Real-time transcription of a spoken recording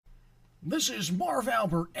This is Marv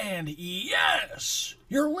Albert, and yes,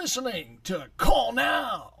 you're listening to Call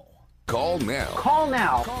Now. Call now. Call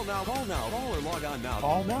now. Call now. Call now. Call or log on now.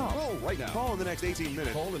 Call now. Call right now. Call in the next 18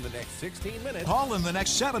 minutes. Call in the next 16 minutes. Call in the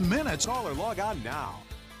next 7 minutes. Call or log on now.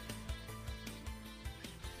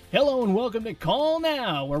 Hello and welcome to Call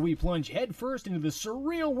Now, where we plunge headfirst into the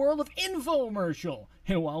surreal world of infomercial.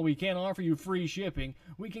 And while we can't offer you free shipping,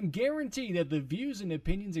 we can guarantee that the views and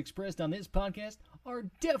opinions expressed on this podcast are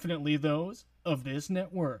definitely those of this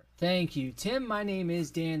network. Thank you, Tim. My name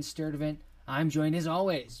is Dan Sturdivant. I'm joined, as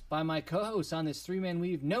always, by my co-host on this three-man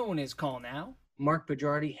weave known as Call Now, Mark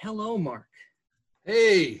Bajardi. Hello, Mark.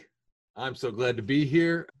 Hey, I'm so glad to be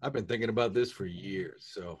here. I've been thinking about this for years.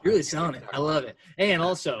 So You're really selling it. I love it. And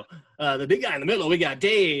also, the big guy in the middle, we got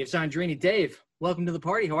Dave Sandrini. Dave, welcome to the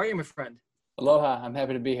party. How are you, my friend? Aloha. I'm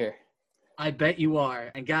happy to be here. I bet you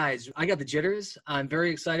are. And guys, I got the jitters. I'm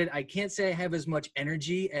very excited. I can't say I have as much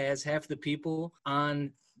energy as half the people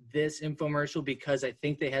on this infomercial because I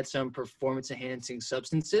think they had some performance-enhancing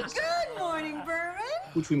substances. Good morning, Berman.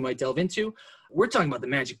 Which we might delve into. We're talking about the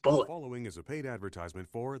Magic Bullet. Following is a paid advertisement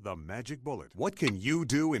for the Magic Bullet. What can you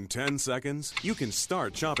do in 10 seconds? You can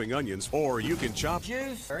start chopping onions, or you can chop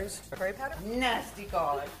Juice. Curry powder. Nasty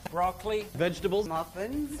garlic. Broccoli. Vegetables.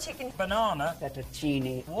 Muffins. Chicken. Banana.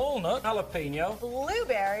 Fettuccine. Walnut. Jalapeno.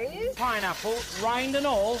 Blueberries. Pineapple. Rind and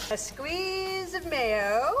all. A squeeze of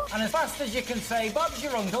mayo. And as fast as you can say, Bob's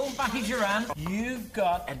your uncle, Pappy's your aunt, you've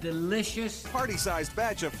got a delicious party-sized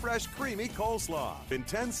batch of fresh, creamy coleslaw in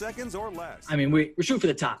 10 seconds or less. I mean, we're shooting for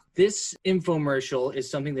the top. This infomercial is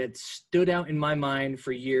something that stood out in my mind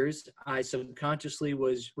for years. I subconsciously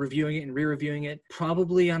was reviewing it and re-reviewing it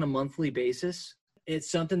probably on a monthly basis.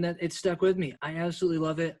 It's something that it stuck with me. I absolutely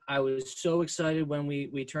love it. I was so excited when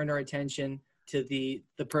we turned our attention to the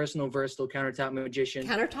personal versatile countertop magician.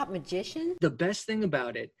 Countertop magician? The best thing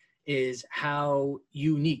about it is how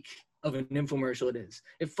unique of an infomercial it is.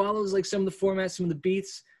 It follows like some of the formats, some of the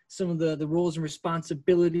beats, some of the roles and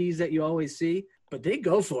responsibilities that you always see, but they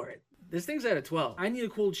go for it. This thing's at a 12. I need a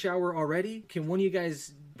cold shower already. Can one of you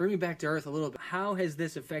guys bring me back to earth a little bit? How has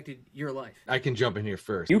this affected your life? I can jump in here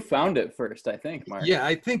first. You found it first, I think, Mark. Yeah,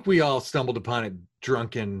 I think we all stumbled upon it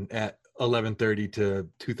drunken at 11:30 to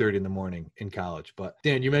 2:30 in the morning in college. But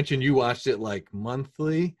Dan, you mentioned you watched it like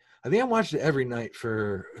monthly. I think I watched it every night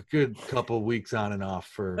for a good couple of weeks on and off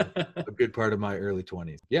for a good part of my early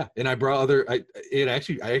 20s. Yeah, and I brought I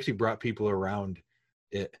actually brought people around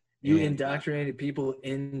it. You indoctrinated people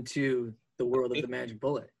into the world of the Magic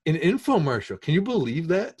Bullet. An infomercial. Can you believe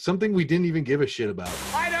that? Something we didn't even give a shit about.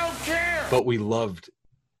 I don't care. But we loved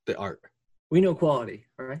the art. We know quality,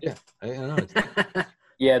 all right? Yeah, I know.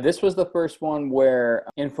 Yeah, this was the first one where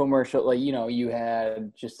infomercial, like, you know, you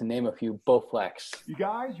had, just to name a few, Bowflex. You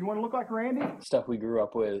guys, you want to look like Randy? Stuff we grew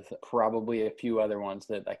up with, probably a few other ones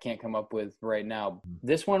that I can't come up with right now.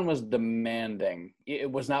 This one was demanding.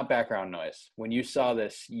 It was not background noise. When you saw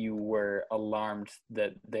this, you were alarmed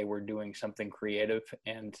that they were doing something creative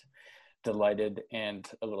and delighted and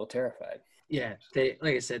a little terrified. Yeah, they,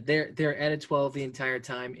 like I said, they're at a 12 the entire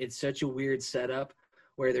time. It's such a weird setup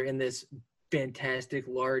where they're in this fantastic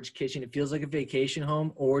large kitchen. It feels like a vacation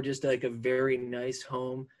home or just like a very nice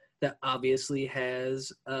home that obviously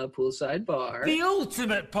has a poolside bar. The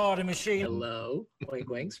ultimate party machine. Hello, wink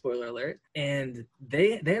wink, spoiler alert. And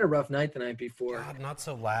they had a rough night the night before. God, not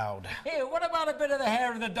so loud. Here, what about a bit of the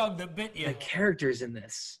hair of the dog that bit you? The characters in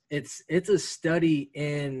this, it's a study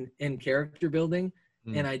in character building,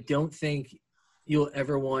 and I don't think you'll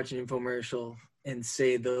ever watch an infomercial and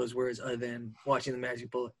say those words other than watching the Magic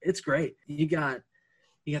Bullet. It's great. You got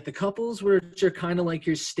the couples, which are kind of like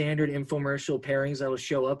your standard infomercial pairings that will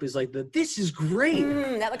show up is like this is great.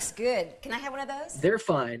 That looks good. Can I have one of those? They're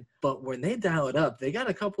fine. But when they dial it up, they got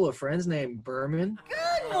a couple of friends named Berman.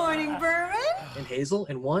 Good morning, Berman. And Hazel.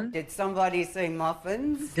 And one. Did somebody say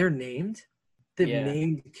muffins? They're named. They've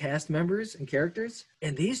named cast members and characters.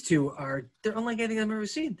 And these two they're unlike anything I've ever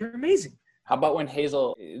seen. They're amazing. How about when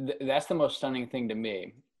Hazel, that's the most stunning thing to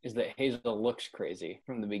me, is that Hazel looks crazy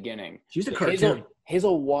from the beginning. She's a cartoon.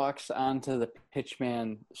 Hazel walks onto the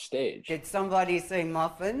Pitchman stage. Did somebody say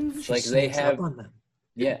muffins? Like they have,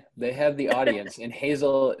 they have the audience, and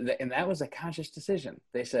Hazel, and that was a conscious decision.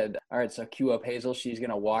 They said, all right, so cue up Hazel. She's going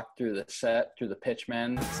to walk through the set, through the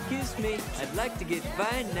Pitchman. Excuse me, I'd like to get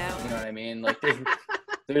fine now. You know what I mean? Like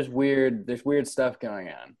there's weird stuff going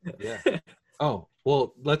on. Yeah. Oh,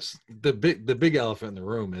 well, the big elephant in the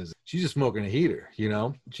room is she's just smoking a heater, you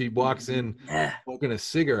know? She walks in smoking a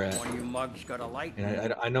cigarette. One of you mugs got a light.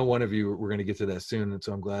 And I know one of you, we're going to get to that soon, and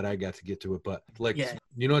so I'm glad I got to get to it. But,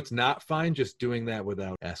 you know, it's not fine just doing that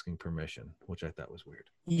without asking permission, which I thought was weird.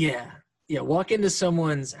 Yeah. Yeah, walk into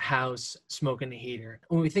someone's house smoking a heater.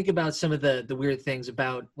 When we think about some of the weird things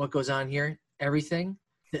about what goes on here, everything,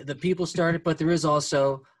 the people start it, but there is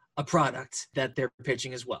also a product that they're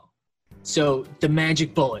pitching as well. So the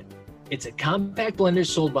Magic Bullet. It's a compact blender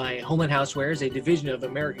sold by Homeland Housewares, a division of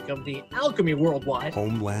American company Alchemy Worldwide.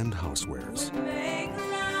 Homeland Housewares.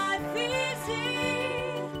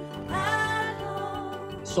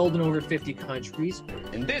 Sold in over 50 countries.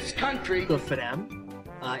 In this country. Good for them.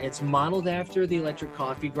 It's modeled after the electric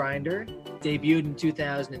coffee grinder, debuted in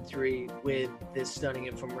 2003 with this stunning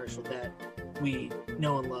infomercial that we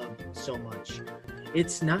know and love so much.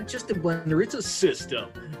 It's not just a blender, it's a system.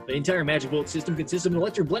 The entire Magic Bullet system consists of an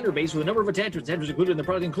electric blender base with a number of attachments. Attachments included in the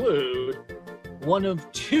product include one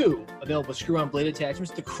of two available screw-on blade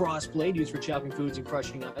attachments, the cross blade used for chopping foods and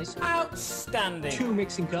crushing ice. Outstanding. Two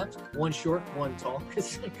mixing cups, one short, one tall.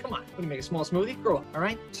 Come on, what do you make, a small smoothie? Grow up, all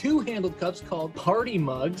right? Two handled cups called party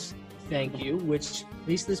mugs, thank you, which at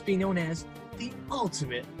least this be known as the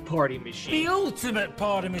ultimate party machine. The ultimate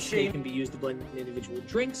party They machine. can be used to blend individual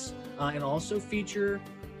drinks and also feature,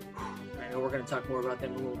 I know we're going to talk more about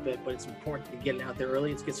them in a little bit, but it's important to get it out there early.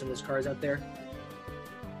 Let's get some of those cards out there.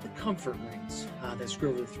 The comfort rings that screw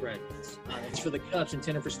over the threads. It's for the cups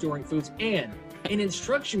intended for storing foods, and an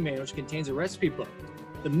instruction manual which contains a recipe book.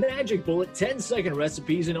 The Magic Bullet 10-second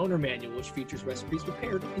recipes and owner manual, which features recipes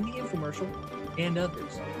prepared in the infomercial and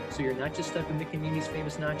others. So you're not just stuck with Mick and Mimi's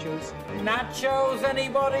famous nachos. Nachos,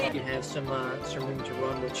 anybody? You have some room to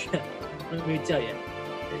run, which let me tell you,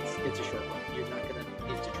 it's a short one. You're not gonna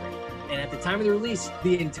need to train. And at the time of the release,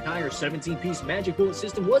 the entire 17-piece Magic Bullet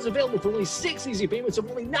system was available for only 6 easy payments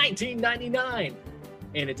of only $19.99.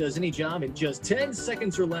 And it does any job in just 10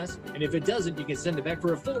 seconds or less. And if it doesn't, you can send it back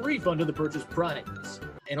for a full refund of the purchase price.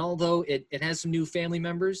 And although it has some new family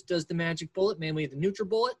members, does the Magic Bullet, mainly the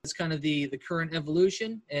NutriBullet. It's kind of the current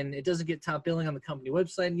evolution, and it doesn't get top billing on the company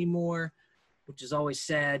website anymore, which is always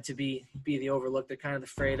sad to be the overlooked. They're kind of the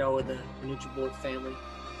Fredo of the NutriBullet family.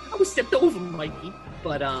 I was stepped over, Mikey.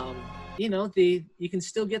 But, you know, you can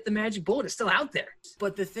still get the Magic Bullet. It's still out there.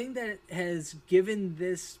 But the thing that has given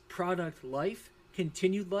this product life,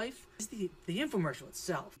 continued life, is the infomercial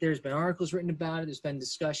itself. There's been articles written about it. There's been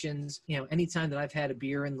discussions. You know, anytime that I've had a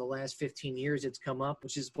beer in the last 15 years, it's come up,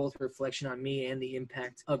 which is both a reflection on me and the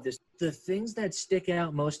impact of this. The things that stick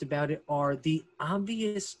out most about it are the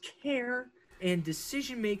obvious care and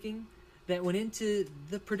decision-making that went into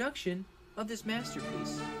the production of this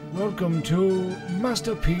masterpiece. Welcome to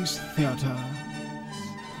Masterpiece Theater.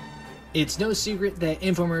 It's no secret that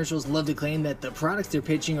infomercials love to claim that the products they're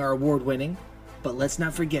pitching are award-winning, but let's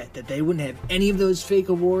not forget that they wouldn't have any of those fake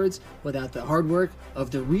awards without the hard work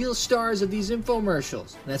of the real stars of these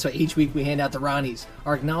infomercials. And that's why each week we hand out the Ronnies,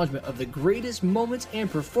 our acknowledgement of the greatest moments and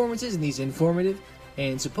performances in these informative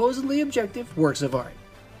and supposedly objective works of art.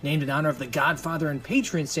 Named in honor of the godfather and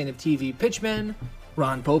patron saint of TV pitchmen,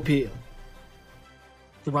 Ron Popeil.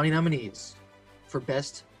 The Ronnie nominees for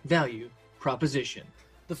Best Value Proposition.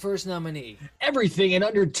 The first nominee, everything in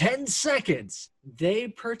under 10 seconds. They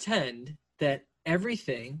pretend that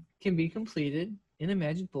everything can be completed in a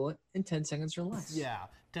Magic Bullet in 10 seconds or less. Yeah,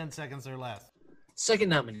 10 seconds or less. Second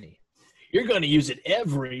nominee, you're going to use it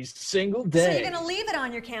every single day. So you're going to leave it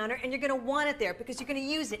on your counter and you're going to want it there because you're going to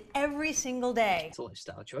use it every single day. It's a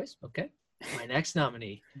lifestyle choice, okay. My next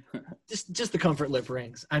nominee, just the comfort lip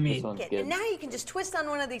rings. I mean, And now you can just twist on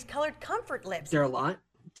one of these colored comfort lips. there are a lot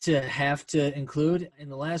to have to include.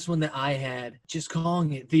 And the last one that I had, just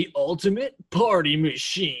calling it the ultimate party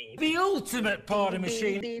machine. The ultimate party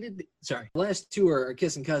machine. Sorry, the last two are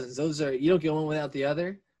kissing cousins. Those are, you don't get one without the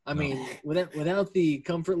other. I mean, without the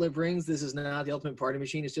comfort lip rings, this is not the ultimate party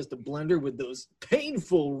machine. It's just a blender with those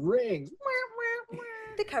painful rings.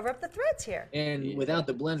 To cover up the threads here. And without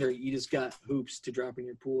the blender, you just got hoops to drop in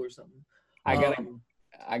your pool or something. I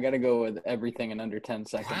gotta go with everything in under 10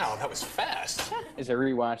 seconds. Wow, that was fast. As I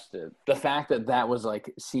rewatched it, the fact that was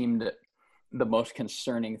like seemed the most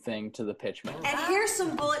concerning thing to the pitchman. And here's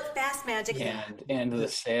some bullet fast magic. And the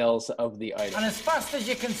sales of the item. And as fast as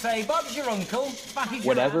you can say, Bob's your uncle, Fatty's your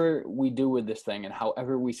Whatever we do with this thing and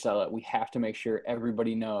however we sell it, we have to make sure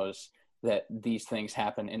everybody knows that these things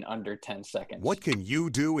happen in under 10 seconds. What can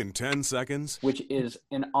you do in 10 seconds? Which is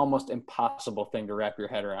an almost impossible thing to wrap your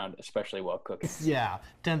head around, especially while cooking. Yeah,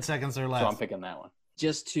 10 seconds or less. So I'm picking that one.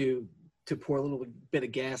 Just to pour a little bit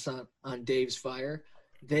of gas on Dave's fire,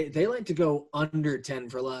 they like to go under 10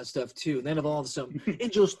 for a lot of stuff too. And then all of a sudden,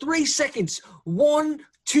 in just 3 seconds, 1,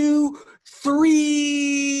 2,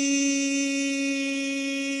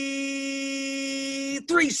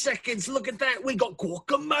 3 seconds. Look at that. We got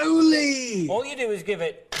guacamole. All you do is give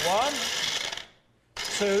it 1,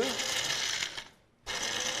 2,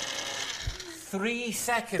 3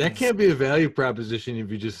 seconds. That can't be a value proposition if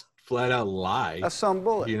you just flat out lie. That's some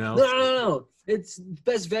bullet. You know? No. It's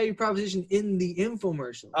best value proposition in the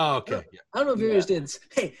infomercial. Oh, okay. I don't know if you understand.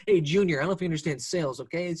 Hey, Junior, I don't know if you understand sales,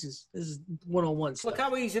 okay? This is one-on-one stuff. Look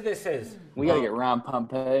how easy this is. We got to get Ron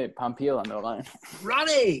Pompeo on the line.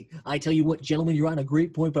 Ronnie! I tell you what, gentlemen, you're on a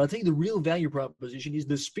great point, but I'll tell you the real value proposition is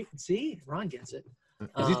the speed. See? Ron gets it.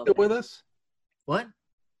 Is he still with us? What?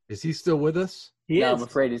 Is he still with us? No, I'm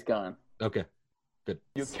afraid he's gone. Okay. Good.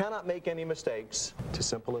 You cannot make any mistakes. It's as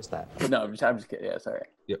simple as that. No, I'm just kidding. Yeah, sorry.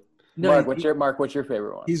 Yep. No, Mark, what's your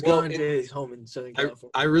favorite one? He's gone to his home in Southern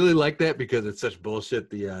California. I really like that because it's such bullshit,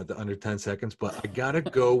 the under 10 seconds, but I gotta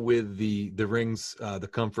go with the rings, the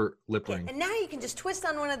comfort lip ring. And now you can just twist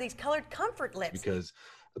on one of these colored comfort lips. Because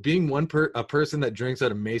being a person that drinks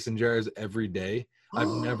out of mason jars every day, I've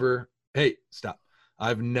never had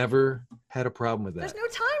a problem with that. There's no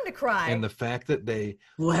time to cry. And the fact that they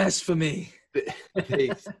blasphemy,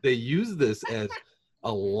 they use this as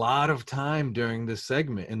a lot of time during this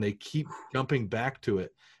segment, and they keep jumping back to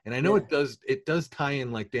it. And I know it does tie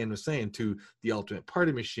in, like Dan was saying, to the Ultimate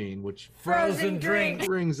Party Machine, which frozen drink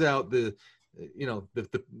brings out the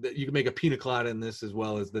you can make a pina colada in this as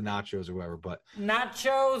well as the nachos or whatever. But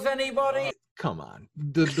nachos, anybody? Come on,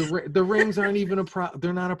 the rings aren't even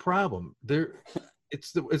they're not a problem.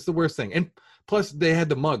 It's the worst thing. And plus they had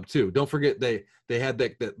the mug too. Don't forget they had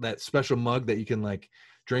that special mug that you can like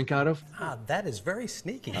drink out of. That is very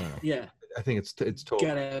sneaky. I don't know. Yeah, I think it's total.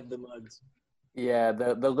 Gotta have the mugs. Yeah,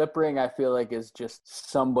 the lip ring I feel like is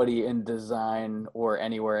just somebody in design or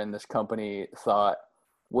anywhere in this company thought,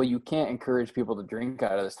 well, you can't encourage people to drink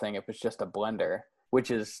out of this thing if it's just a blender, which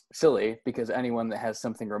is silly because anyone that has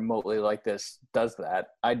something remotely like this does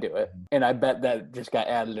that. I do it. And I bet that just got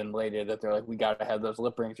added in later that they're like, we got to have those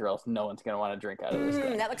lip rings or else no one's going to want to drink out of this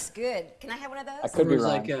thing. That looks good. Can I have one of those? I could be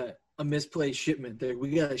wrong. Like a misplaced shipment.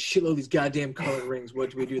 We got a shitload of these goddamn colored rings.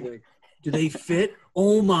 What do we do? Like, do they fit?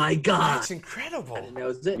 Oh my God. That's incredible. I didn't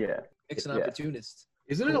know it. Yeah. It's an opportunist.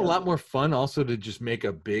 Isn't it a lot more fun also to just make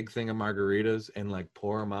a big thing of margaritas and like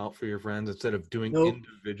pour them out for your friends instead of doing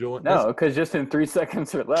individual? No, because just in 3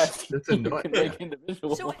 seconds or less, that's you annoying. can make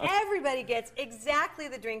individual So ones. everybody gets exactly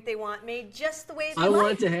the drink they want, made just the way they I like.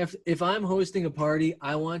 want to have, if I'm hosting a party,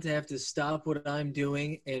 I want to have to stop what I'm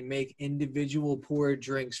doing and make individual poured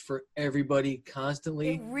drinks for everybody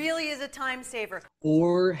constantly. It really is a time saver.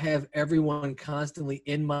 Or have everyone constantly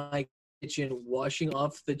in my kitchen washing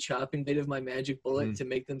off the chopping blade of my magic bullet to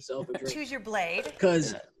make themselves a drink. Choose your blade.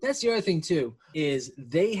 Because that's the other thing too, is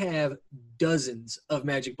they have dozens of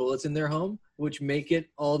magic bullets in their home, which make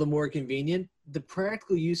it all the more convenient. The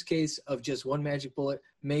practical use case of just one magic bullet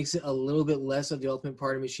makes it a little bit less of the Ultimate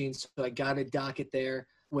Party Machine, so I got to dock it there,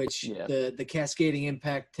 which the cascading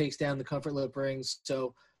impact takes down the comfort lip rings.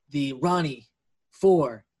 So the Ronnie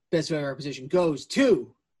for best value proposition goes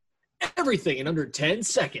to everything in under 10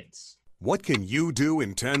 seconds. What can you do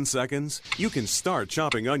in 10 seconds? You can start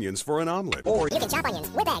chopping onions for an omelet. Or you can chop onions,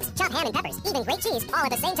 whip eggs, chop ham and peppers, even grate cheese all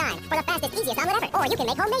at the same time for the fastest, easiest omelet ever. Or you can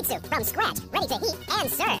make homemade soup from scratch, ready to heat and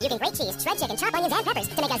serve. You can grate cheese, shred chicken, chop onions and peppers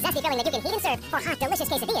to make a zesty filling that you can heat and serve for hot, delicious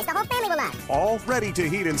quesadillas the whole family will love. All ready to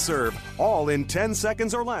heat and serve, all in 10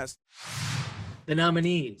 seconds or less. The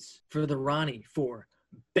nominees for the Ronnie for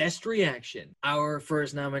best reaction. Our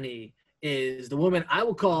first nominee is the woman I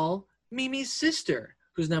will call Mimi's sister,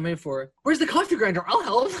 who's nominated for Where's the Coffee Grinder? I'll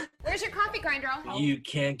help. Where's your coffee grinder? I'll help. You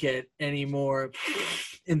can't get any more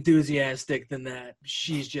enthusiastic than that.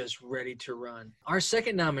 She's just ready to run. Our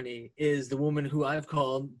second nominee is the woman who I've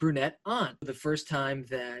called Brunette Aunt. The first time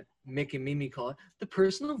that Mick and Mimi call it the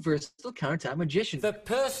personal versatile countertop magician. The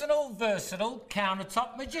personal versatile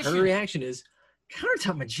countertop magician. Her reaction is,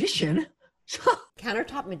 countertop magician?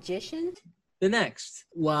 Countertop magician? The next,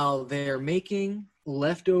 while they're making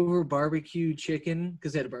leftover barbecue chicken,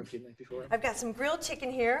 because they had a barbecue the night before. I've got some grilled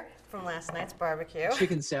chicken here from last night's barbecue.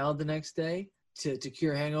 Chicken salad the next day to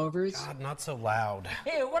cure hangovers. God, not so loud.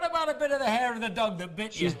 Here, what about a bit of the hair of the dog that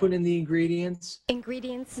bit you? She's putting in the ingredients.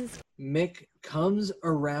 Ingredients is... Mick comes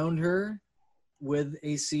around her with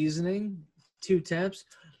a seasoning, 2 taps,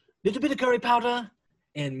 little bit of curry powder,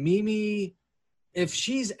 and Mimi, if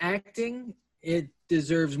she's acting, it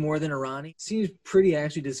deserves more than a Ronnie. Seems pretty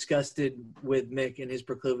actually disgusted with Mick and his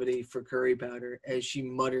proclivity for curry powder as she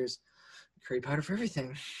mutters, curry powder for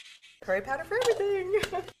everything. Curry powder for everything.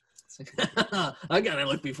 I got that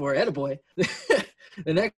look before. Attaboy.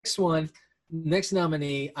 The next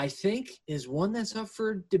nominee, I think, is one that's up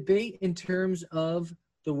for debate in terms of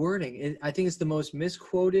the wording. I think it's the most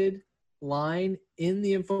misquoted line in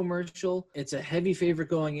the infomercial. It's a heavy favorite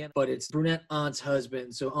going in, but it's brunette aunt's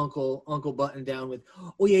husband. So Uncle Button down with,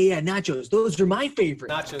 oh yeah, nachos. Those are my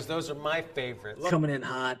favorite. Nachos, those are my favorite. Coming in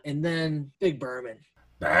hot. And then Big Berman.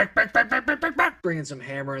 Back. Bringing some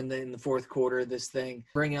hammer in the fourth quarter of this thing.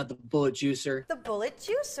 Bring out the bullet juicer. The bullet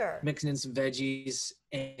juicer. Mixing in some veggies.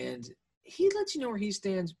 And he lets you know where he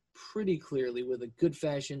stands pretty clearly with a good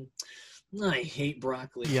fashion. I hate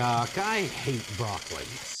broccoli. Yuck, I hate broccoli.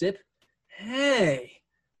 Sip. Hey,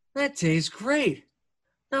 that tastes great.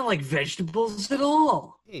 Not like vegetables at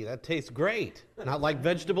all. Hey, that tastes great. Not like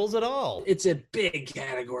vegetables at all. It's a big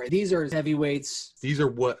category. These are heavyweights. These are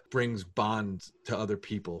what brings bonds to other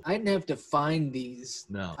people. I didn't have to find these.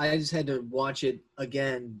 No. I just had to watch it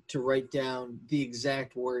again to write down the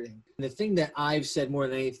exact wording. And the thing that I've said more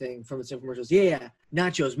than anything from this infomercial is, yeah,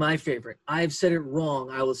 nachos, my favorite. I've said it wrong,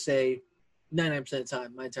 I will say 99% of the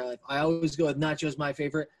time, my entire life. I always go with nachos, my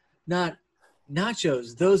favorite, not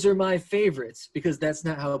nachos, those are my favorites, because that's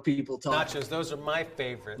not how people talk. Nachos, those are my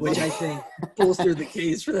favorites. Which I think bolstered the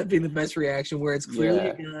case for that being the best reaction, where it's clearly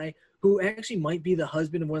a guy who actually might be the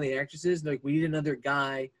husband of one of the actresses. They're like, we need another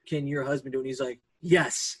guy. Can your husband do it? And he's like,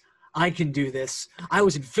 yes, I can do this. I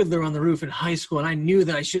was in Fiddler on the Roof in high school, and I knew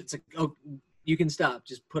that I should. It's like, oh, you can stop.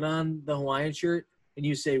 Just put on the Hawaiian shirt, and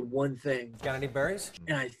you say one thing. Got any berries?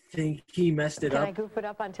 And I think he messed it up. Can I goof it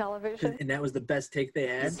up on television? And that was the best take they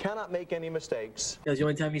had. You cannot make any mistakes. That was the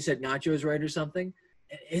only time he said nachos right or something.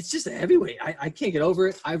 It's just a heavyweight. I can't get over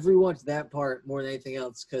it. I've rewatched that part more than anything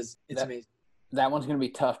else because it's amazing. That one's going to be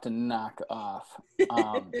tough to knock off.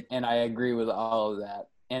 And I agree with all of that.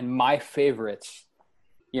 And my favorites,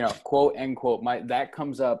 quote, end quote, that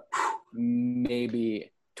comes up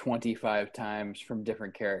maybe 25 times from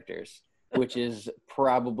different characters, which is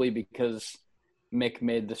probably because Mick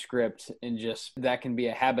made the script, and just that can be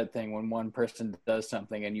a habit thing when one person does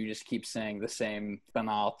something and you just keep saying the same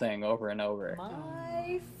banal thing over and over.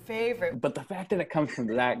 My favorite. But the fact that it comes from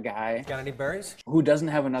that guy, got any berries? Who doesn't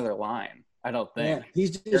have another line, I don't think. Yeah,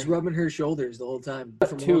 he's just rubbing her shoulders the whole time.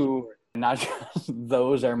 Not just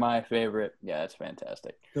those are my favorite. Yeah, it's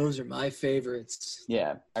fantastic. Those are my favorites.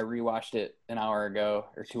 Yeah, I rewatched it an hour ago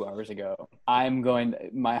or 2 hours ago.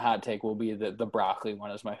 My hot take will be that the broccoli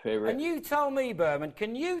one is my favorite. And you tell me, Berman,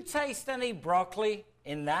 can you taste any broccoli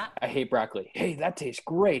in that? I hate broccoli. Hey, that tastes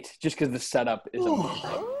great. Just because the setup is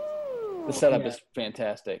amazing. The setup is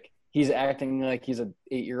fantastic. He's acting like he's an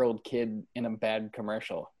 8-year-old kid in a bad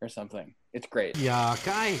commercial or something. It's great. Yuck,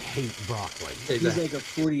 I hate broccoli. He's like a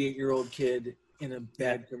 48-year-old kid in a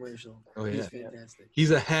bad commercial. Oh, yeah. He's fantastic.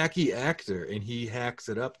 He's a hacky actor, and he hacks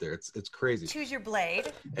it up there. It's crazy. Choose your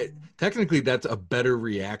blade. Technically, that's a better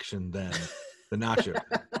reaction than the nacho.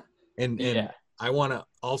 And I want to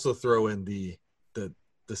also throw in the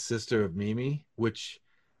sister of Mimi, which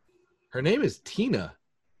her name is Tina.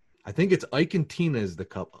 I think it's Ike and Tina is the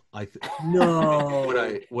couple.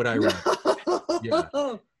 No. What I read.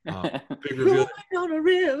 Yeah. Big reveal. On a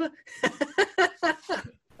river.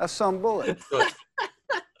 That's some bullet. But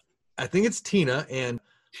I think it's Tina, and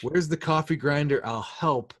where's the coffee grinder? I'll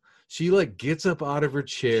help. She gets up out of her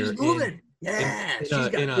chair. She's moving.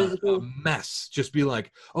 In a mess. Just be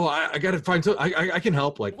like, oh, I got to find something. I can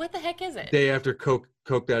help. Like, what the heck is it? Day after coked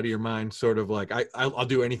out of your mind, sort of like, I'll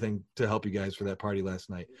do anything to help you guys for that party last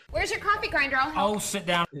night. Where's your coffee grinder? Oh, sit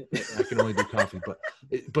down. I can only do coffee,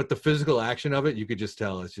 but the physical action of it, you could just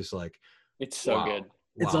tell. It's just like, it's so good.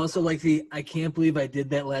 It's also like I can't believe I did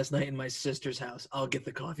that last night in my sister's house. I'll get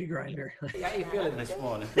the coffee grinder. How you feeling this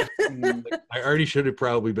morning? I already should have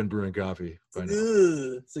probably been brewing coffee by now.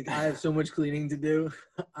 It's like, I have so much cleaning to do.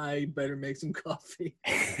 I better make some coffee.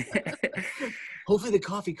 Hopefully the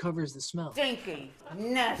coffee covers the smell. Stinky.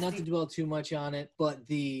 Nasty. Not to dwell too much on it, but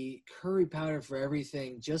the curry powder for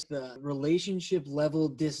everything, just the relationship level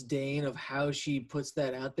disdain of how she puts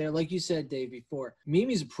that out there. Like you said, Dave, before,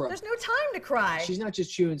 Mimi's a pro. There's no time to cry. She's not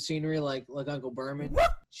just chewing scenery like Uncle Berman.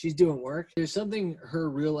 She's doing work. There's something her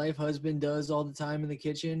real life husband does all the time in the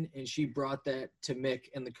kitchen, and she brought that to Mick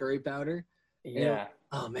and the curry powder. Yeah.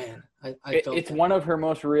 Oh man, it's one of her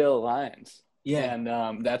most real lines. Yeah,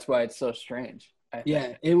 and that's why it's so strange.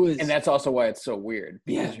 Yeah, it was, and that's also why it's so weird.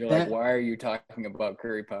 Because you're like, why are you talking about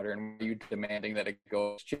curry powder and why are you demanding that it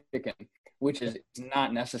goes chicken, which is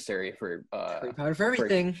not necessary for curry powder for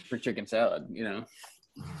everything for chicken salad,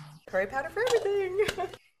 Curry powder for everything.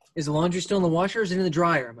 Is the laundry still in the washer or is it in the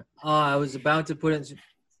dryer? I'm like, I was about to put it in.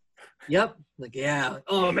 Yep. Like, yeah.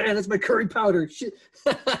 Oh man, that's my curry powder. Shit.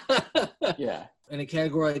 Yeah. In a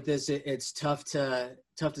category like this, it's tough to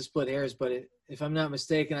split hairs, but if I'm not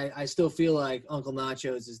mistaken, I still feel like Uncle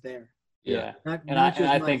Nachos is there. Yeah.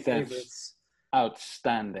 I think favorites.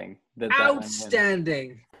 outstanding.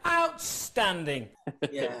 Outstanding. Outstanding.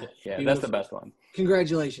 Yeah. Yeah, that's the best one.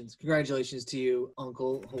 Congratulations to you,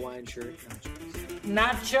 Uncle Hawaiian Shirt.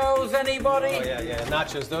 Nachos, anybody? Oh, yeah.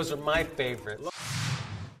 Nachos, those are my favorite.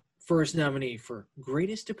 First nominee for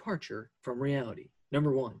greatest departure from reality.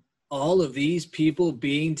 Number 1. All of these people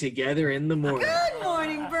being together in the morning. Good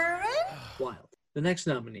morning, Berman. Wild. The next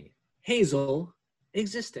nominee, Hazel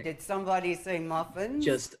existing. Did somebody say muffins?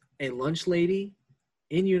 Just a lunch lady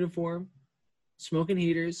in uniform, smoking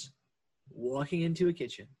heaters, walking into a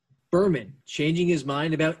kitchen. Berman changing his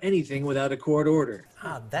mind about anything without a court order.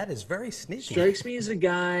 That is very sneaky. Strikes me as a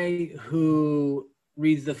guy who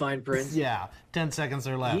reads the fine print. Yeah, 10 seconds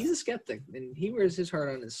or less. He's a skeptic, and he wears his heart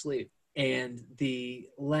on his sleeve. And the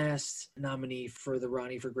last nominee for the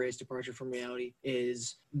Ronnie for Greatest Departure from Reality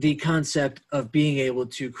is the concept of being able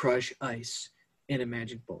to crush ice in a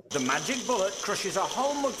magic bullet. The magic bullet crushes a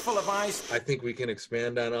whole mug full of ice. I think we can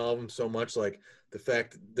expand on all of them so much. Like the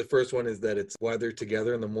fact, the first one is that it's why they're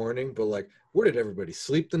together in the morning, but like, where did everybody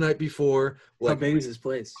sleep the night before? Like, how big is this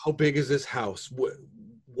place? How big is this house?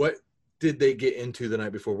 What did they get into the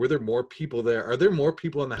night before? Were there more people there? Are there more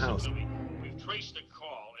people in the house? We've traced the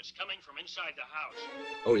call. It's coming from inside the house.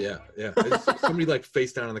 Oh yeah. It's somebody like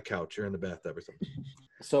face down on the couch or in the bathtub or something.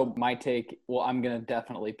 So my take, well, I'm going to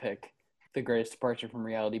definitely pick the greatest departure from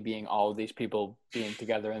reality being all of these people being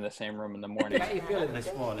together in the same room in the morning. How are you feeling this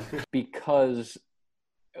morning? Because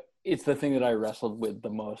it's the thing that I wrestled with the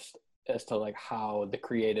most as to like how the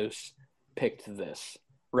creatives picked this,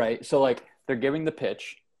 right? So like they're giving the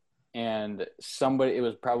pitch and somebody, it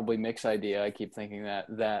was probably Mick's idea. I keep thinking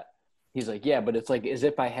that he's like, yeah, but it's like as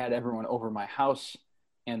if I had everyone over my house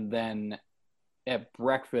and then at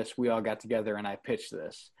breakfast we all got together and I pitched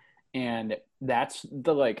this. And that's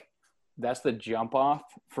the jump off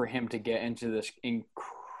for him to get into this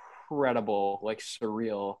incredible, like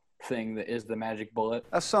surreal thing that is the magic bullet.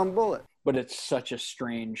 That's some bullet. But it's such a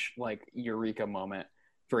strange, like, eureka moment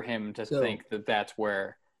for him to think that that's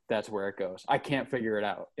where it goes. I can't figure it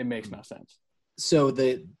out. It makes no sense. So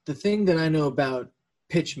the thing that I know about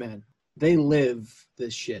pitchmen, they live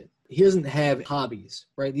this shit. He doesn't have hobbies,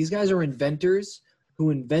 right? These guys are inventors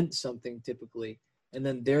who invent something typically, and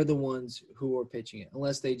then they're the ones who are pitching it,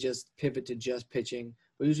 unless they just pivot to just pitching,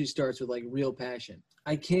 but usually starts with like real passion.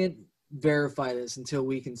 I can't verify this until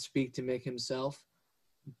we can speak to Mick himself,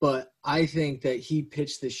 but I think that he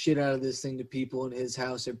pitched the shit out of this thing to people in his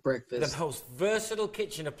house at breakfast. The most versatile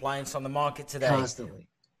kitchen appliance on the market today. Constantly.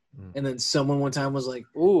 And then someone one time was like,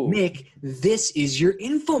 "Ooh, Mick, this is your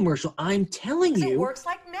infomercial. I'm telling you. It works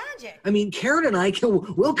like magic. I mean, Karen and I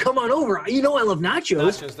we'll come on over. You know I love nachos.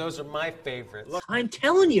 Nachos, those are my favorites. I'm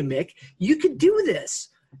telling you, Mick, you could do this."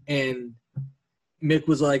 And Mick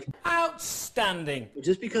was like, outstanding.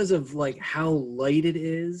 Just because of like how light it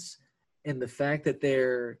is and the fact that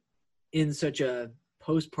they're in such a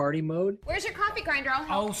post-party mode. Where's your coffee grinder? I'll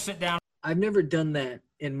help. Oh, sit down. I've never done that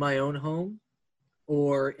in my own home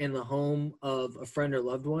or in the home of a friend or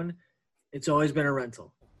loved one. It's always been a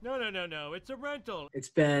rental. No. It's a rental. It's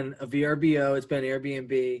been a VRBO. It's been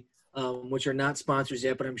Airbnb, which are not sponsors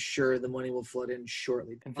yet, but I'm sure the money will flood in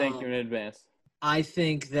shortly. And thank you in advance. I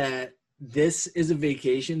think that this is a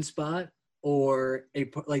vacation spot or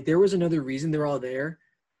there was another reason they're all there.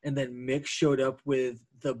 And then Mick showed up with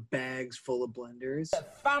the bags full of blenders. A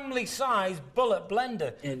family-size bullet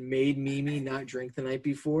blender. And made Mimi not drink the night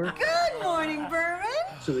before. Good morning, Berman.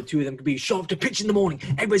 So the two of them could show up to pitch in the morning.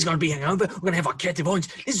 Everybody's going to be hangover. We're going to have our creative orange.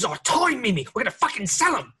 This is our time, Mimi. We're going to fucking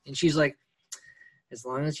sell them. And she's like, as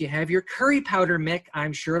long as you have your curry powder, Mick,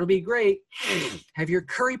 I'm sure it'll be great. Have your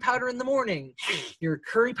curry powder in the morning. Your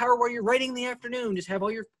curry powder while you're writing in the afternoon. Just have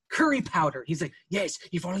all your curry powder. He's like, yes,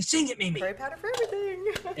 you've only seen it, Mimi. Curry powder for everything.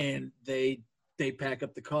 And they pack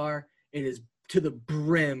up the car. It is to the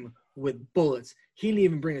brim with bullets. He didn't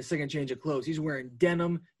even bring a second change of clothes. He's wearing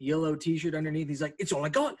denim, yellow t-shirt underneath. He's like, it's all I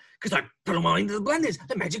got because I put them all into the blenders.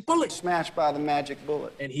 The magic bullet. Smashed by the magic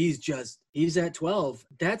bullet. And he's at 12.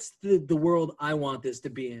 That's the world I want this to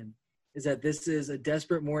be in, is that this is a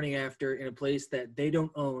desperate morning after in a place that they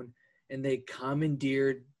don't own, and they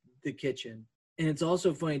commandeered the kitchen. And it's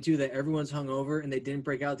also funny, too, that everyone's hungover and they didn't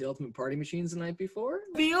break out the ultimate party machines the night before.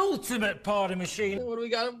 The ultimate party machine. What do we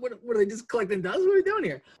got? What are they just collecting dust? What are we doing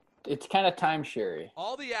here? It's kind of timeshare-y.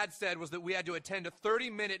 All the ad said was that we had to attend a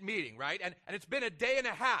 30-minute meeting, right? And it's been a day and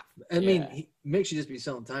a half. I mean, Mick should just be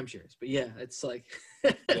selling timeshares. But yeah, it's like...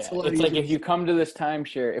 it's like if you come to this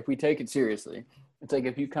timeshare, if we take it seriously, it's like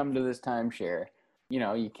if you come to this timeshare you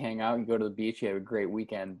know, you hang out, you go to the beach, you have a great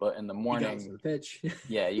weekend, but in the morning, the pitch.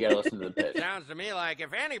 Yeah, you gotta listen to the pitch. Sounds to me like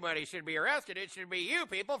if anybody should be arrested, it should be you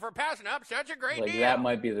people for passing up such a great Like deal. that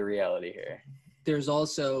might be the reality here. There's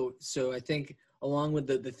also, so I think along with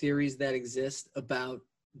the theories that exist about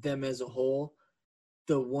them as a whole,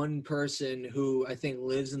 the one person who I think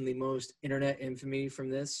lives in the most internet infamy from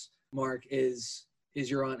this, Mark, is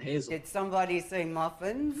your Aunt Hazel. Did somebody say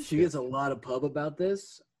muffins? She gets a lot of pub about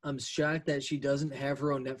this. I'm shocked that she doesn't have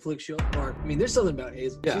her own Netflix show. Mark, I mean, there's something about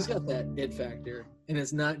Hazel. Yeah. She's got that it factor, and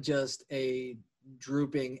it's not just a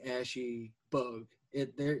drooping, ashy bug.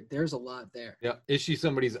 There's a lot there. Yeah. Is she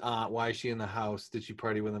somebody's aunt? Why is she in the house? Did she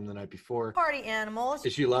party with him the night before? Party animals.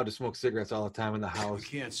 Is she allowed to smoke cigarettes all the time in the house?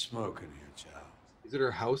 You can't smoke in here, child. Is it her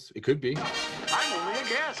house? It could be. I'm only a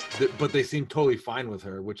guest. But they seem totally fine with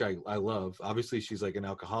her, which I love. Obviously, she's like an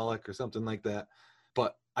alcoholic or something like that.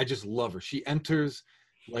 But I just love her. She enters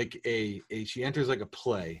like she enters like a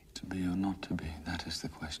play. To be or not to be, that is the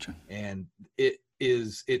question. And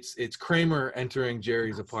it's Kramer entering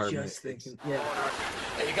Jerry's apartment. Just thinking, yeah.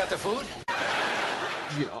 Hey, you got the food?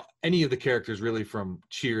 You know, any of the characters really from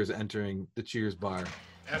Cheers entering the Cheers bar.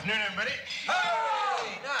 Afternoon, everybody.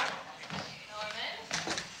 Hey, Norm.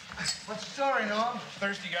 What's the story, Norm?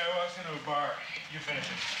 Thirsty guy walks into a bar. You finish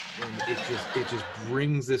it. And it just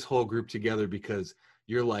brings this whole group together because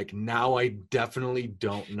you're like, now I definitely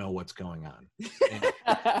don't know what's going on. And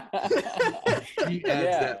he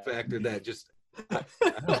adds that factor that just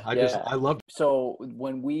I love it. So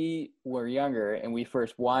when we were younger and we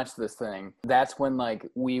first watched this thing, that's when like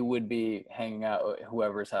we would be hanging out at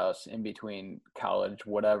whoever's house in between college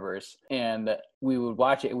whatever's, and we would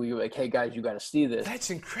watch it and we would be like, hey guys, you got to see this. That's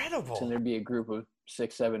incredible. So there'd be a group of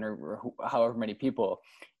 6, 7 or however many people,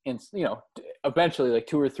 and you know, eventually like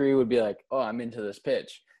 2 or 3 would be like, oh, I'm into this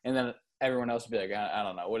pitch, and then everyone else would be like, I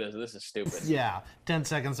don't know, what is this? Is stupid. Yeah, 10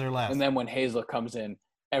 seconds or less. And then when Hazel comes in,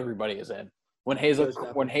 everybody is in. When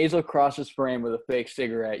Hazel crosses frame with a fake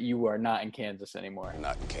cigarette, you are not in Kansas anymore.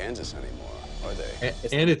 Not in Kansas anymore, are they?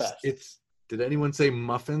 It's did anyone say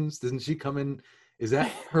muffins? Doesn't she come in? Is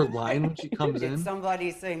that her line when she comes in? Did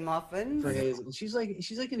somebody say muffins? For Hazel. She's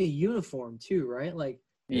like in a uniform too, right? Like,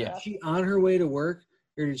 yeah. Is she on her way to work,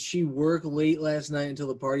 or did she work late last night until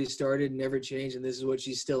the party started and never changed, and this is what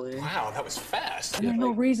she's still in? Wow, that was fast. And there's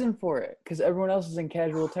no reason for it because everyone else is in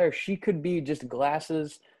casual attire. She could be just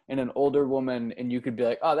glasses and an older woman, and you could be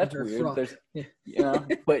like, oh, that's weird. There's, you know,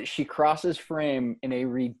 but she crosses frame in a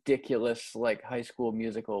ridiculous like high school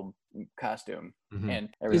musical costume, and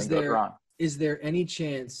everything goes wrong. Is there any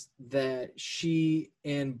chance that she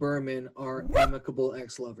and Berman are amicable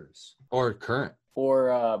ex-lovers? Or current?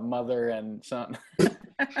 Or mother and son?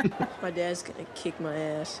 My dad's gonna kick my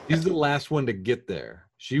ass. He's the last one to get there.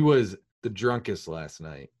 She was the drunkest last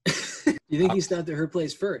night. You think he stopped at her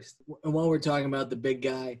place first? And while we're talking about the big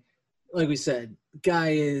guy, like we said,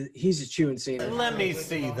 he's a chewing scenery. Let me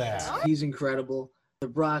see that. He's incredible. The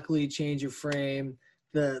broccoli change of frame,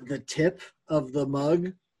 the tip of the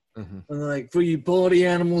mug. And like, for you party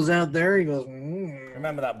animals out there, he goes,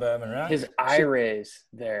 Remember that Berman, right? His eye raise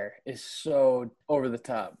there is so over the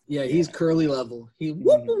top. Yeah, he's curly level. He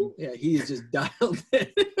is just dialed in.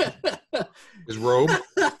 His robe?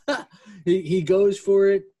 he goes for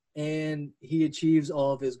it, and he achieves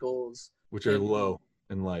all of his goals. Which are low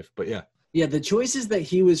in life, but yeah. Yeah, the choices that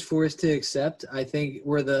he was forced to accept, I think,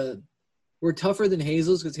 were tougher than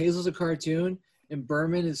Hazel's, because Hazel's a cartoon, and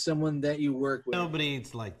Berman is someone that you work with.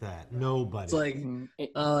 Nobody's like that. Nobody. It's like,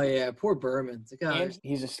 oh yeah, poor Berman. It's like, and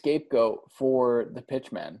he's a scapegoat for the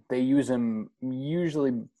pitchman. They use him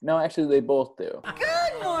usually. No, actually, they both do.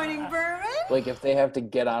 Good morning, Berman. Like if they have to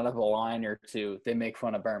get out of a line or two, they make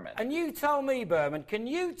fun of Berman. And you tell me, Berman, can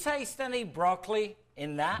you taste any broccoli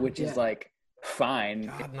in that? Which is like fine.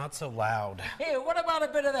 God, not so loud. Here, what about a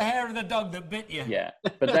bit of the hair of the dog that bit you? Yeah,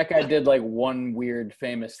 but that guy did like one weird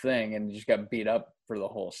famous thing and just got beat up for the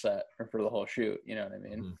whole set or for the whole shoot. You know what I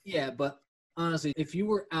mean? Yeah, but honestly, if you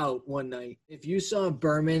were out one night, if you saw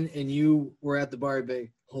Berman and you were at the bar, you'd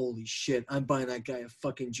be, holy shit, I'm buying that guy a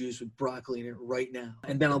fucking juice with broccoli in it right now.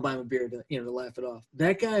 And then I'll buy him a beer to laugh it off.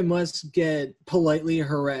 That guy must get politely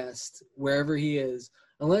harassed wherever he is,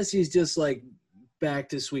 unless he's just like back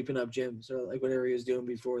to sweeping up gyms or like whatever he was doing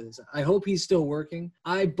before this. I hope he's still working.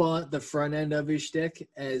 I bought the front end of his shtick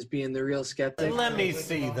as being the real skeptic. Let me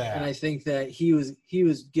see that. And I think that he was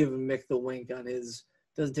giving Mick the wink on his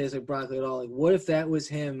doesn't taste like broccoli at all. Like, what if that was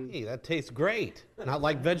him? Hey, that tastes great. Not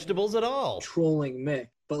like vegetables at all. Trolling Mick,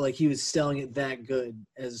 but like he was selling it that good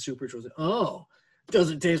as a super troll. Oh,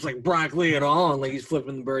 doesn't taste like broccoli at all, and like he's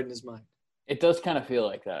flipping the bird in his mind. It does kind of feel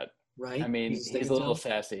like that. right? I mean, he's a little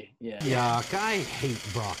sassy. Yeah. Yuck, I hate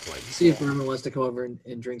broccoli. See if Berman wants to come over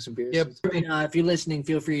and drink some beers. Yep. And, if you're listening,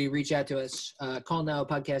 feel free to reach out to us.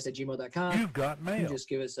 Callnowpodcast@gmail.com. You've got mail. Just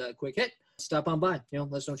give us a quick hit. Stop on by.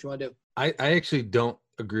 Let us know what you want to do. I actually don't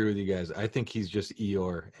agree with you guys. I think he's just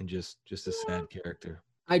Eeyore and just a sad character.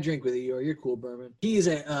 I drink with Eeyore. You're cool, Berman. He's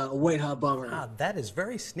a white hot bummer. That is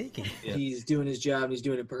very sneaky. Yeah. He's doing his job, and he's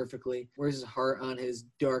doing it perfectly. Wears his heart on his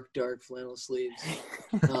dark flannel sleeves.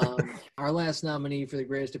 Our last nominee for the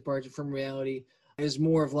greatest departure from reality is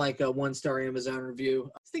more of like a 1-star Amazon review.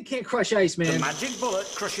 This thing can't crush ice, man. The magic bullet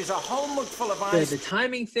crushes a whole mug full of ice. The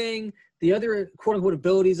timing thing, the other quote-unquote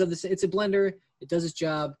abilities of this, it's a blender. It does its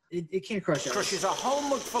job. It can't crush ice. Crushes a whole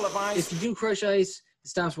mug full of ice. If you do crush ice, it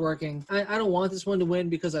stops working. I don't want this one to win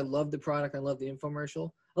because I love the product. I love the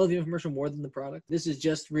infomercial. I love the infomercial more than the product. This is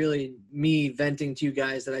just really me venting to you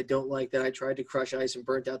guys that I don't like that I tried to crush ice and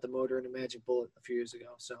burnt out the motor in a Magic Bullet a few years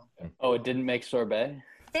ago. So. Oh, it didn't make sorbet?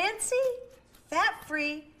 Fancy,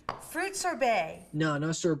 fat-free fruit sorbet. No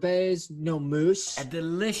sorbets, no mousse. A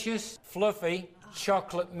delicious, fluffy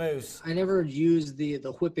chocolate mousse. I never used the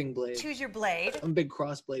whipping blade. Choose your blade. I'm a big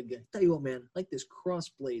cross blade guy. Tell you what, man, I like this cross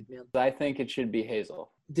blade, man. I think it should be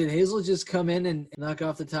Hazel. Did Hazel just come in and knock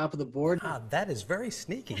off the top of the board? That is very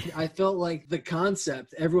sneaky. I felt like the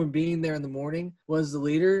concept, everyone being there in the morning, was the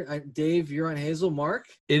leader. Dave, you're on Hazel. Mark?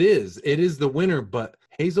 It is the winner, but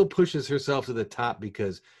Hazel pushes herself to the top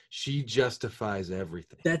because she justifies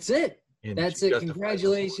everything. That's it. And That's she it. justifies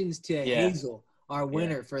Congratulations to Yeah. Hazel, our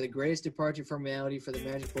winner for the greatest departure from reality for the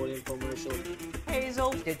Magic Bullet infomercial.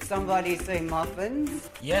 Hazel, did somebody say muffins?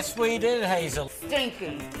 Yes, we did, Hazel.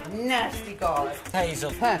 Stinky, nasty God.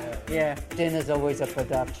 Hazel. Yeah, dinner's always a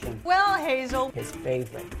production. Well, Hazel. His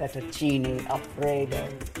favorite, fettuccine Alfredo.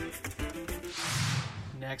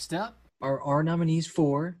 Next up, are our nominees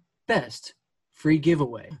for Best Free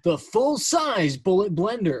Giveaway. The full-size bullet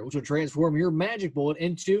blender, which will transform your Magic Bullet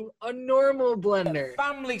into a normal blender.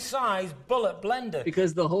 Family-size bullet blender.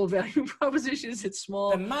 Because the whole value proposition is it's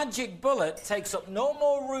small. The Magic Bullet takes up no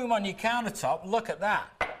more room on your countertop, look at that,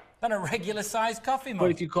 than a regular-sized coffee mug. But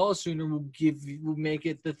if you call sooner, we'll make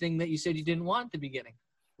it the thing that you said you didn't want at the beginning.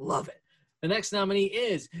 Love it. The next nominee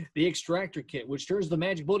is the Extractor Kit, which turns the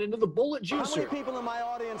Magic Bullet into the Bullet Juicer. How many people in my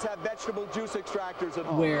audience have vegetable juice extractors at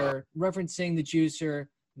home? Where, referencing the juicer,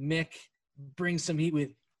 Mick brings some heat with,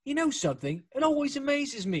 you know something, it always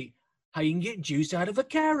amazes me how you can get juice out of a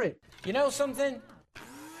carrot. You know something?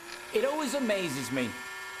 It always amazes me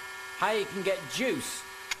how you can get juice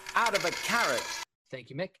out of a carrot. Thank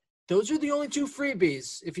you, Mick. Those are the only 2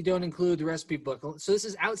 freebies if you don't include the recipe book. So this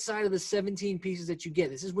is outside of the 17 pieces that you get.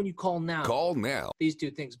 This is when you call now. Call now. These 2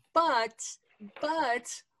 things. But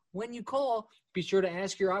when you call, be sure to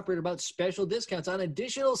ask your operator about special discounts on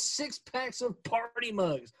additional 6-packs of party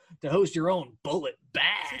mugs to host your own Bullet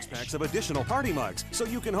Bash. 6-packs of additional party mugs so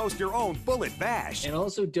you can host your own Bullet Bash. And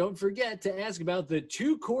also don't forget to ask about the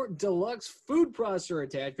 2-quart deluxe food processor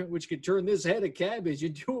attachment, which could turn this head of cabbage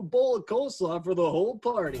into a bowl of coleslaw for the whole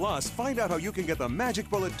party. Plus, find out how you can get the Magic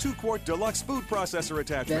Bullet 2-quart deluxe food processor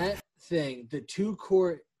attachment. That thing, the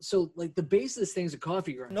 2-quart, so like the base of this thing is a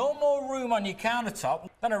coffee grinder. No more room on your countertop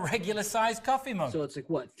than a regular-sized coffee mug. So it's like,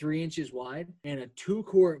 what, 3 inches wide? And a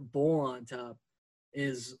 2-quart bowl on top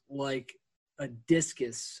is like a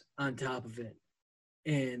discus on top of it.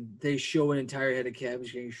 And they show an entire head of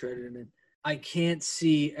cabbage getting shredded in it. I can't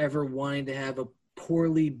see ever wanting to have a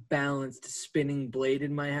poorly balanced spinning blade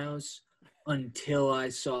in my house until I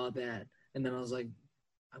saw that. And then I was like,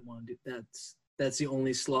 I want to do that's the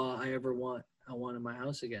only slaw I ever want. I want in my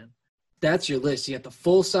house again. That's your list. You got the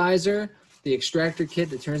full sizer, the extractor kit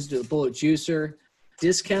that turns into a bullet juicer,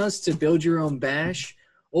 discounts to build your own bash,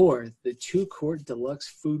 or the 2-quart deluxe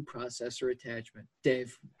food processor attachment.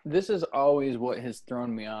 Dave. This is always what has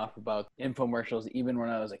thrown me off about infomercials, even when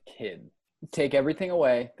I was a kid. Take everything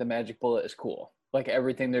away, the Magic Bullet is cool. Like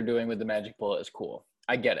everything they're doing with the Magic Bullet is cool.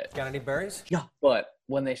 I get it. Got any berries? Yeah. But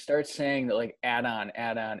when they start saying that, like, add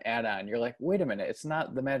on, you're like, wait a minute, it's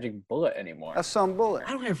not the Magic Bullet anymore. That's some bullet.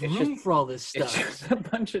 I don't have room for all this stuff. It's just a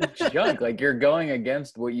bunch of junk. Like, you're going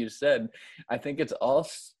against what you said. I think it's all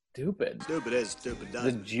stupid. Stupid is stupid, The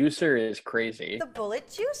doesn't juicer is crazy The Bullet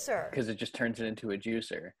Juicer. because it just turns it into a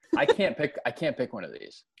juicer. I can't pick one of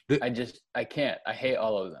these. I can't. I hate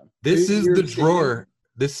all of them. This is You're the kidding. drawer.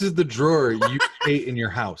 This is the drawer you hate in your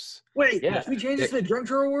house. Wait, Yeah. should we change this to the drunk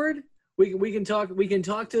drawer word? We can talk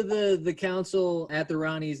to the council at the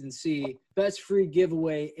Ronnies and see best free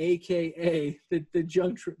giveaway, aka the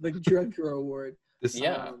drunk drawer award. This,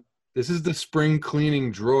 Yeah. This is the spring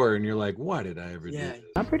cleaning drawer, and you're like, why did I ever do this?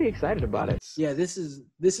 I'm pretty excited about it. Yeah, this is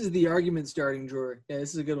the argument starting drawer. Yeah,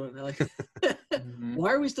 this is a good one. I like it.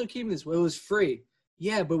 Why are we still keeping this? Well, it was free.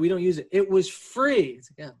 Yeah, but we don't use it. It was free. It's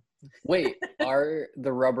like, yeah. Wait, are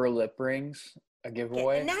the rubber lip rings a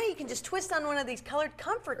giveaway? And now you can just twist on one of these colored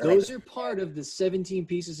comfort Those clips. are part of the 17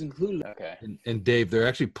 pieces included. Okay. And Dave, they're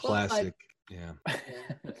actually plastic. Yeah,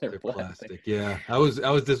 they're plastic. Yeah, I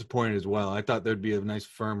was disappointed as well. I thought there'd be a nice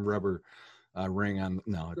firm rubber ring on.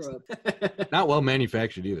 No, it's not well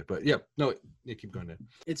manufactured either. But yeah, no, you keep going. Dan.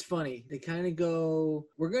 It's funny. They kind of go.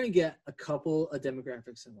 We're gonna get a couple of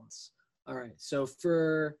demographics at once. All right. So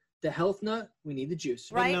for the health nut, we need the juice.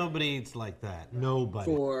 But nobody eats like that. Nobody.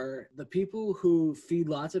 For the people who feed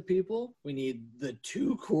lots of people, we need the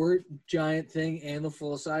 2-quart giant thing and the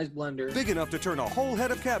full-size blender. Big enough to turn a whole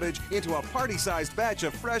head of cabbage into a party-sized batch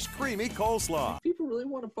of fresh, creamy coleslaw. People really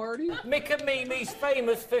want to party? Mick and Mimi's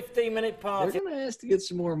famous 15-minute party. They're going to ask to get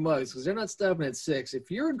some more mugs because they're not stopping at 6.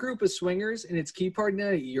 If you're a group of swingers and it's key party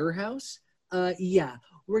night at your house, yeah,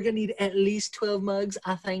 we're going to need at least 12 mugs.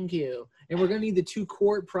 Thank you. And we're going to need the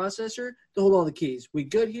 2-quart processor to hold all the keys. We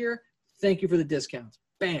good here? Thank you for the discounts.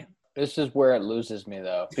 Bam. This is where it loses me,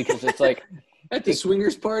 though, because it's like at the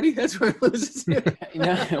swingers party. That's where it loses me.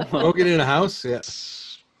 Smoking in a house, yeah.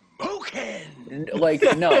 Like,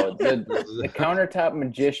 no, the countertop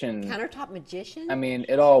magician. Countertop magician? I mean,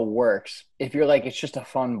 it all works. If you're like, it's just a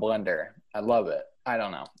fun blender. I love it. I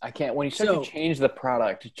don't know. I can't. When you start to change the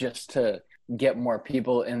product just to get more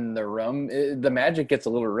people in the room, the magic gets a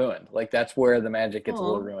little ruined. Like, that's where the magic gets a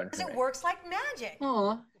little ruined. Because it works like magic.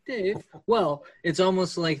 Aw, Dave. Well, it's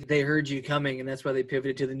almost like they heard you coming, and that's why they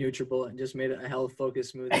pivoted to the NutriBullet and just made it a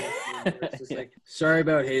health-focused smoothie. It's just like, sorry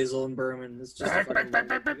about Hazel and Berman. It's just a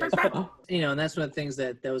fucking, you know, and that's one of the things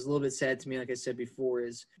that was a little bit sad to me, like I said before,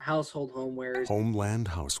 is household homewares. Homeland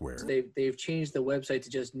Houseware. They've changed the website to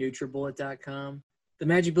just NutriBullet.com. The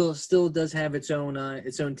Magic Bullet still does have its own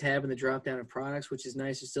tab in the drop down of products, which is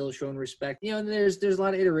nice. It's still showing respect. You know, and there's a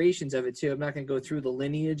lot of iterations of it too. I'm not going to go through the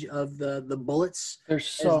lineage of the bullets. There's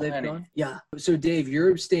so many. Gone. Yeah. So Dave, you're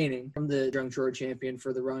abstaining from the Drunk Drawer Champion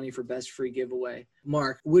for the Ronnie for Best Free giveaway.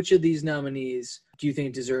 Mark, which of these nominees do you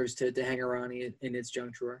think deserves to hang a Ronnie in its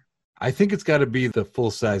junk drawer? I think it's got to be the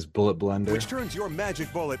full-size bullet blender. Which turns your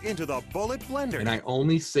magic bullet into the bullet blender. And I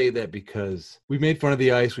only say that because we made fun of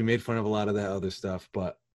the ice, we made fun of a lot of that other stuff,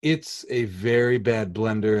 but it's a very bad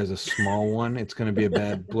blender as a small one. It's going to be a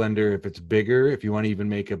bad blender if it's bigger. If you want to even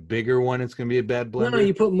make a bigger one, it's going to be a bad blender. No,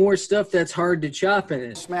 you put more stuff that's hard to chop in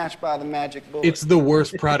it. Smashed by the magic bullet. It's the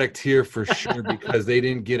worst product here for sure because they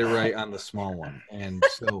didn't get it right on the small one. And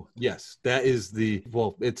so, yes, that is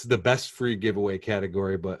it's the best free giveaway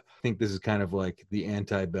category, but I think this is kind of like the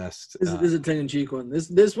anti-best. This is a tongue-in-cheek one.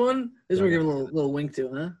 This one we're giving a little wink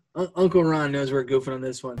to, huh? Uncle Ron knows we're goofing on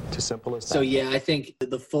this one. Too simple as that. So yeah, I think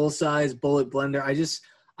the full-size bullet blender.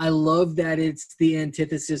 I love that it's the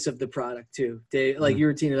antithesis of the product too. Dave, like you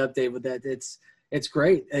were teeing it up, Dave, with that. It's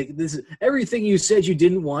great. Like, this is everything you said you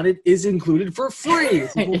didn't want it is included for free.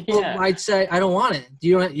 Well, I'd say I don't want it.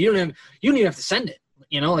 You don't even have to send it.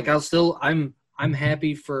 You know, like I'm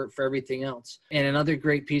happy for everything else. And another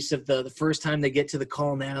great piece of the first time they get to the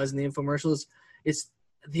call now is in the infomercials. It's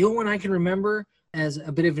the only one I can remember as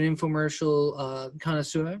a bit of an infomercial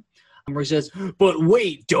connoisseur, where he says, "But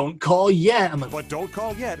wait, don't call yet." I'm like, but don't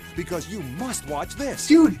call yet because you must watch this.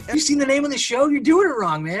 Dude, you seen the name of the show? You're doing it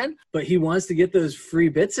wrong, man. But he wants to get those free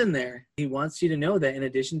bits in there. He wants you to know that in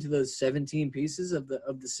addition to those 17 pieces of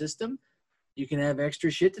the system, you can have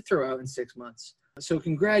extra shit to throw out in 6 months. So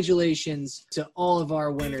congratulations to all of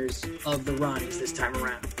our winners of the Ronnies this time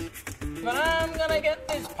around. But I'm gonna get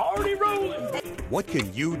this party rolling. What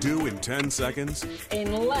can you do in 10 seconds?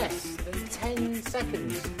 In less than 10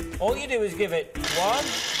 seconds. All you do is give it 1,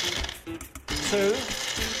 2,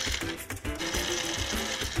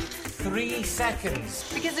 3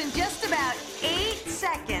 seconds. Because in just about 8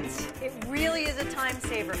 seconds, it really is a time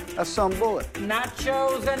saver. That's some bullet.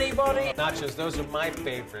 Nachos, anybody? Nachos, those are my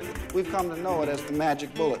favorite. We've come to know it as the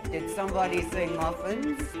magic bullet. Did somebody say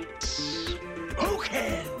muffins?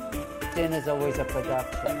 Okay. Dinner's always a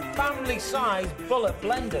production. Family-sized bullet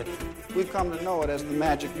blender. We've come to know it as the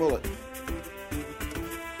magic bullet.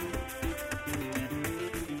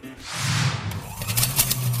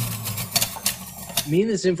 Me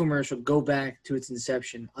and this infomercial go back to its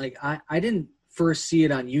inception. Like, I didn't first see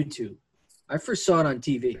it on YouTube. I first saw it on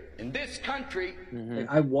TV. In this country. Like,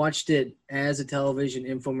 I watched it as a television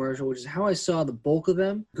infomercial, which is how I saw the bulk of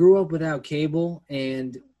them. Grew up without cable,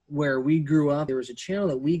 and where we grew up, there was a channel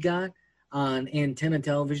that we got on antenna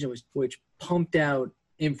television which pumped out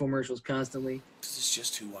infomercials constantly. This is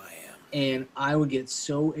just who I am. And I would get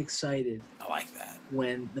so excited. I like that.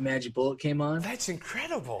 When the Magic Bullet came on. That's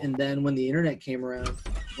incredible. And then when the internet came around,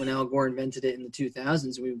 when Al Gore invented it in the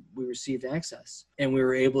 2000s, we received access. And we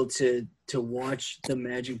were able to watch the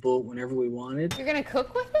Magic Bullet whenever we wanted. You're going to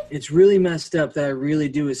cook with it? It's really messed up that I really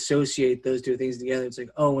do associate those two things together. It's like,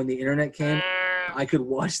 oh, when the internet came, I could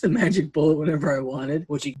watch the Magic Bullet whenever I wanted,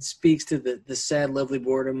 which speaks to the sad, lovely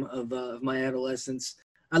boredom of my adolescence.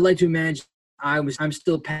 I'd like to imagine I'm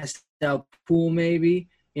still passed out pool maybe,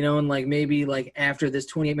 you know, and like maybe like after this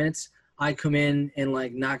 28 minutes, I come in and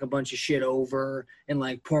like knock a bunch of shit over and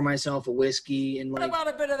like pour myself a whiskey and like. What about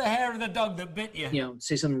a bit of the hair of the dog that bit you? You know,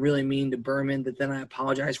 say something really mean to Berman that then I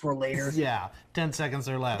apologize for later. Yeah, 10 seconds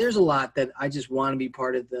or less. There's a lot that I just want to be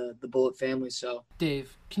part of the Bullet family. So,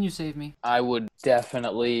 Dave, can you save me? I would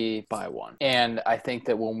definitely buy one. And I think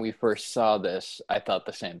that when we first saw this, I thought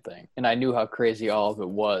the same thing. And I knew how crazy all of it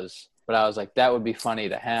was. But I was like, that would be funny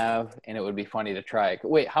to have, and it would be funny to try.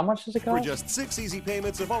 Wait, how much does it cost? For just 6 easy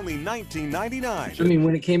payments of only $19.99. I mean,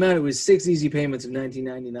 when it came out, it was 6 easy payments of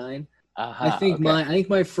 $19.99. I think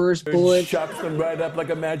my first bullet chops them right up like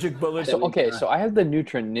a magic bullet. So so I have the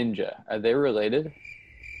Nutra Ninja. Are they related?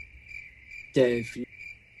 Dave,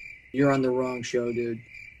 you're on the wrong show, dude.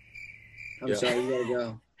 I'm sorry, you gotta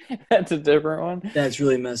go. That's a different one. That's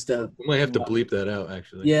really messed up. We might have to bleep that out,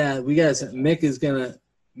 actually. Yeah, we got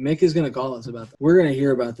Mick is gonna call us about that. We're gonna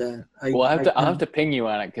hear about that. I'll have to ping you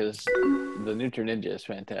on it because the Nutra Ninja is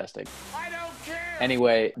fantastic. I don't care.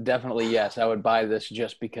 Anyway, definitely yes, I would buy this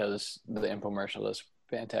just because the infomercial is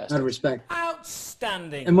fantastic. Out of respect.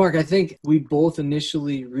 Outstanding. And Mark, I think we both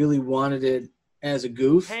initially really wanted it as a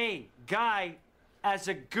goof. Hey, guy, as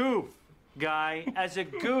a goof. Guy, as a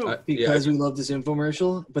goof. Because we love this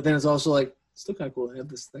infomercial, but then it's also like, it's still kind of cool to have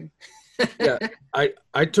this thing. Yeah,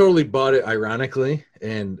 I totally bought it ironically,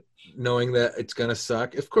 and knowing that it's gonna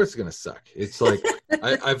suck. Of course, it's gonna suck. It's like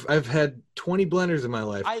I've had 20 blenders in my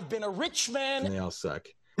life. I've been a rich man. And they all suck.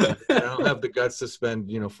 I don't have the guts to spend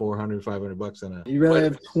 $400, $500 on it. You rather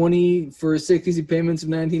have 20 for 6 easy payments of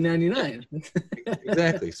 $19.99.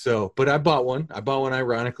 Exactly. So, but I bought one.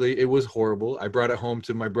 Ironically. It was horrible. I brought it home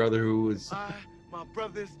to my brother, who was my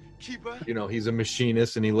brother's keeper. He's a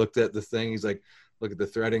machinist, and he looked at the thing. He's like, look at the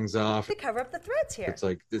threading's off. To cover up the threads here. It's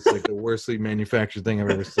like the worstly manufactured thing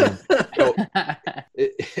I've ever seen. So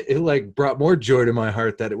it like brought more joy to my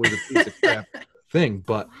heart that it was a piece of crap thing.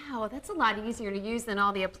 But wow, that's a lot easier to use than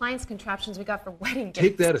all the appliance contraptions we got for wedding gifts.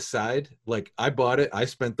 Take that aside. Like, I bought it. I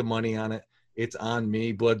spent the money on it. It's on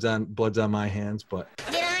me. Blood's on my hands. But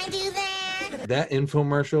Did I do that? That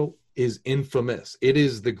infomercial is infamous. It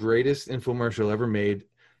is the greatest infomercial ever made.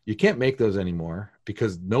 You can't make those anymore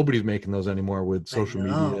because nobody's making those anymore with social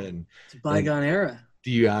media and it's a bygone era.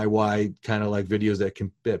 DIY kind of like videos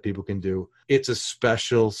that people can do. It's a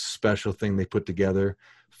special thing they put together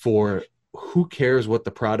for who cares what the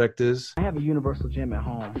product is. I have a universal gym at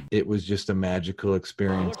home. It was just a magical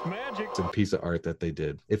experience. It's a piece of art that they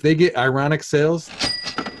did. If they get ironic sales,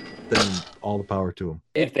 then all the power to them.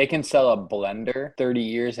 If they can sell a blender 30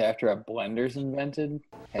 years after a blender's invented.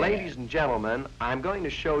 Hey. Ladies and gentlemen, I'm going to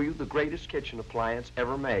show you the greatest kitchen appliance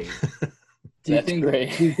ever made. Do you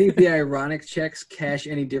think the ironic checks cash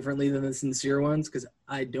any differently than the sincere ones? Because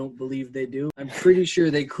I don't believe they do. I'm pretty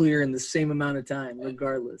sure they clear in the same amount of time,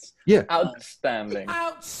 regardless. Yeah. Outstanding.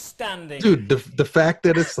 Outstanding. Dude, the fact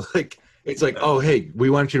that it's like, oh, hey,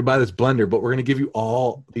 we want you to buy this blender, but we're going to give you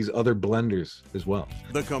all these other blenders as well.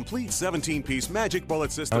 The complete 17-piece Magic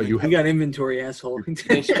Bullet system. Oh, you got inventory, asshole.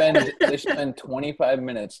 They spend 25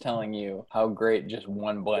 minutes telling you how great just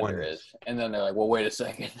one blender is. And then they're like, well, wait a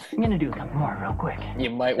second. I'm going to do something more real quick. You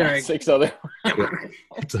might want 6 other.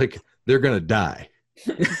 It's like they're going to die.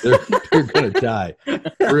 They're gonna die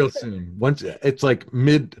real soon. Once it's like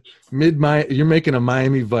you're making a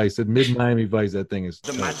Miami Vice. At mid Miami Vice, that thing is.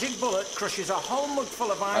 The Magic Bullet crushes a whole mug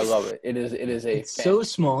full of ice. I love it. It is a. It's so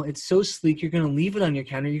small. It's so sleek. You're gonna leave it on your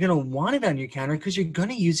counter. You're gonna want it on your counter because you're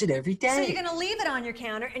gonna use it every day. So you're gonna leave it on your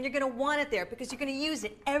counter and you're gonna want it there because you're gonna use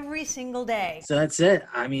it every single day. So that's it.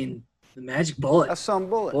 I mean, the Magic Bullet. That's some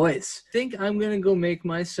bullet. Boys, I think I'm going to go make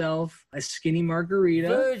myself a skinny margarita.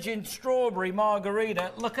 Virgin strawberry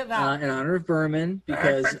margarita. Look at that. In honor of Berman,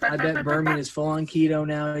 because I bet Berman is full on keto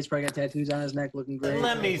now. He's probably got tattoos on his neck looking great.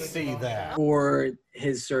 Let me see that. Or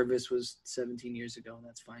his service was 17 years ago, and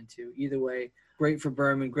that's fine too. Either way, great for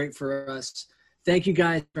Berman, great for us. Thank you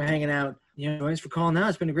guys for hanging out. Thanks for calling out.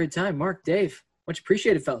 It's been a great time. Mark, Dave, much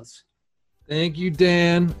appreciated, fellas. Thank you,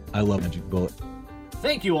 Dan. I love Magic Bullet.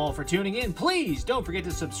 Thank you all for tuning in. Please don't forget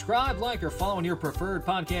to subscribe, like, or follow on your preferred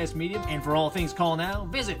podcast medium. And for all things Call Now,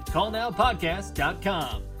 visit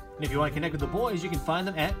callnowpodcast.com. And if you want to connect with the boys, you can find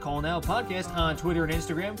them at Call Now Podcast on Twitter and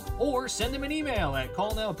Instagram, or send them an email at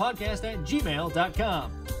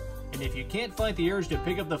callnowpodcast@gmail.com. And if you can't fight the urge to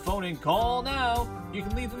pick up the phone and call now, you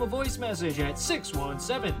can leave them a voice message at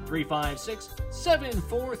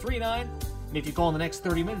 617-356-7439. And if you call in the next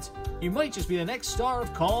 30 minutes, you might just be the next star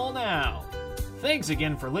of Call Now. Thanks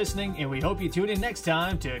again for listening, and we hope you tune in next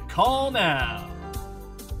time to Call Now.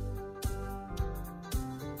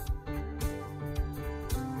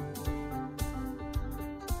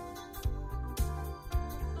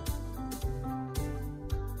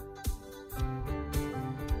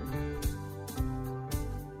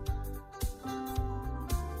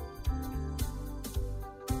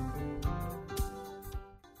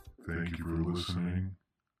 Thank you for listening.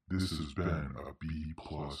 This has been a B+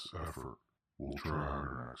 effort. We'll try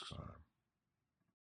harder next time.